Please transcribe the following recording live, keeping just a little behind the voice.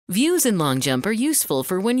Views in LongJump are useful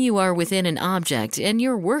for when you are within an object and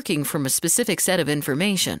you're working from a specific set of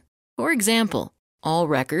information. For example, all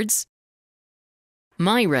records,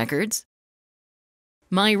 my records,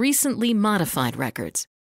 my recently modified records.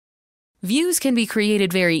 Views can be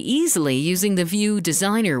created very easily using the View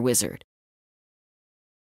Designer wizard.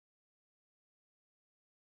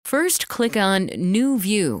 First, click on New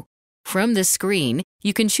View. From this screen,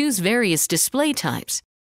 you can choose various display types: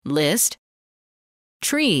 List,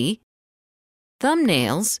 Tree,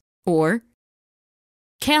 Thumbnails, or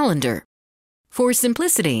Calendar. For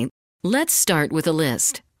simplicity, let's start with a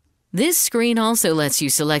list. This screen also lets you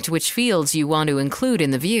select which fields you want to include in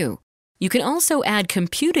the view. You can also add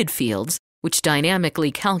computed fields, which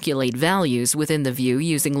dynamically calculate values within the view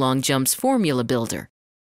using LongJump's formula builder.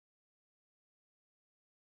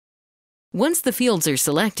 Once the fields are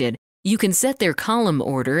selected, you can set their column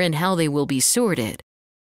order and how they will be sorted.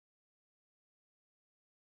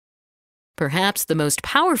 Perhaps the most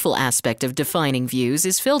powerful aspect of defining views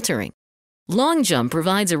is filtering. LongJump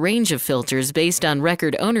provides a range of filters based on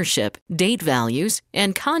record ownership, date values,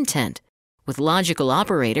 and content. With logical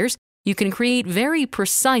operators, you can create very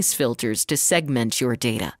precise filters to segment your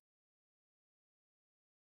data.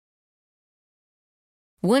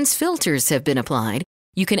 Once filters have been applied,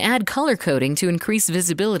 you can add color coding to increase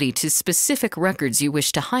visibility to specific records you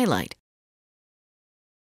wish to highlight.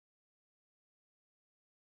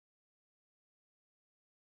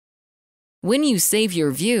 When you save your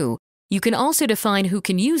view, you can also define who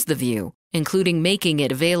can use the view, including making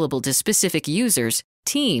it available to specific users,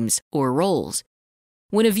 teams, or roles.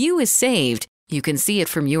 When a view is saved, you can see it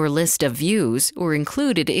from your list of views or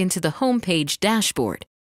include it into the homepage dashboard.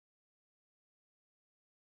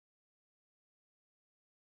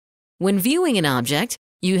 When viewing an object,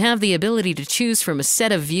 you have the ability to choose from a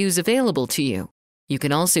set of views available to you. You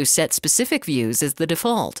can also set specific views as the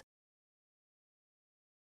default.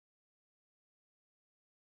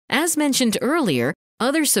 As mentioned earlier,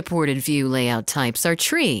 other supported view layout types are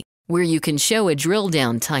Tree, where you can show a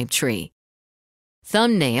drill-down type tree,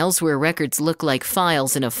 Thumbnails, where records look like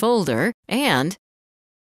files in a folder, and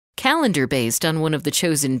Calendar based on one of the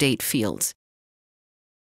chosen date fields.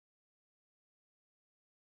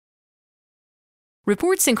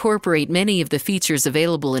 Reports incorporate many of the features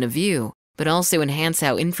available in a view, but also enhance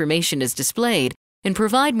how information is displayed and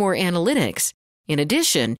provide more analytics. In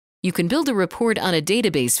addition, you can build a report on a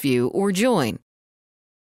database view or join.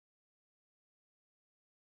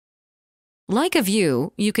 Like a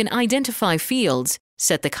view, you can identify fields,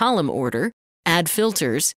 set the column order, add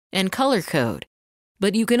filters, and color code.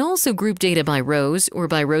 But you can also group data by rows or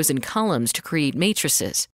by rows and columns to create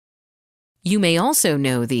matrices. You may also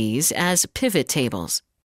know these as pivot tables.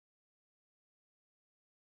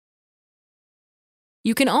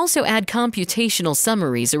 You can also add computational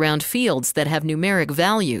summaries around fields that have numeric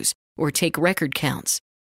values or take record counts.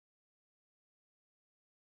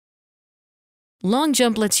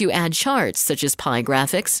 LongJump lets you add charts such as pie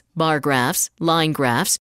graphics, bar graphs, line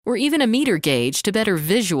graphs, or even a meter gauge to better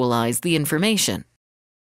visualize the information.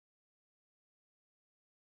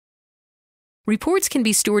 Reports can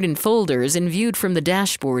be stored in folders and viewed from the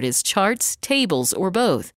dashboard as charts, tables, or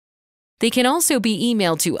both. They can also be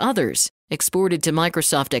emailed to others, exported to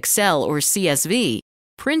Microsoft Excel or CSV,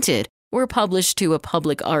 printed, or published to a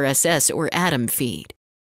public RSS or Atom feed.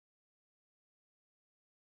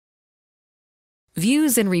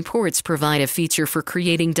 Views and reports provide a feature for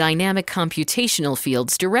creating dynamic computational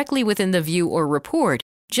fields directly within the view or report,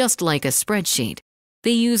 just like a spreadsheet.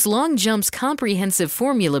 They use LongJump's comprehensive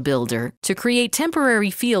formula builder to create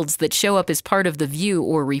temporary fields that show up as part of the view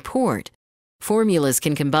or report. Formulas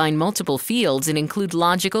can combine multiple fields and include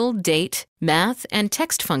logical, date, math, and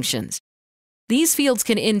text functions. These fields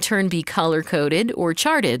can in turn be color-coded or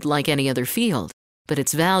charted like any other field, but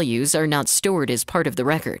its values are not stored as part of the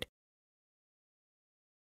record.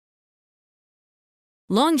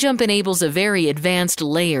 LongJump enables a very advanced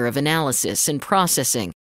layer of analysis and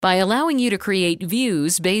processing by allowing you to create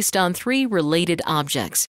views based on 3 related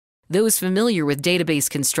objects. Those familiar with database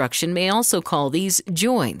construction may also call these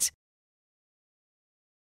joins.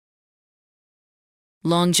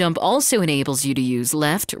 LongJump also enables you to use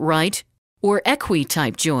left, right, or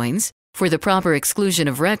equi-type joins for the proper exclusion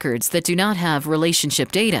of records that do not have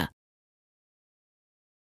relationship data.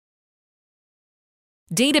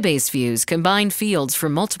 Database views combine fields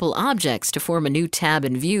from multiple objects to form a new tab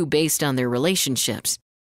and view based on their relationships.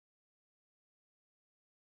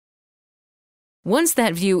 Once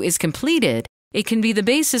that view is completed, it can be the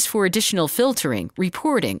basis for additional filtering,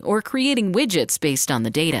 reporting, or creating widgets based on the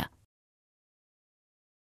data.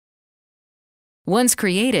 Once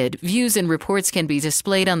created, views and reports can be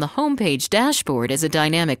displayed on the homepage dashboard as a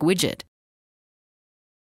dynamic widget.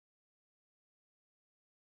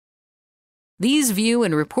 These view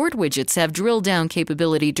and report widgets have drill-down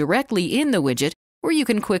capability directly in the widget, where you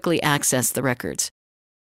can quickly access the records.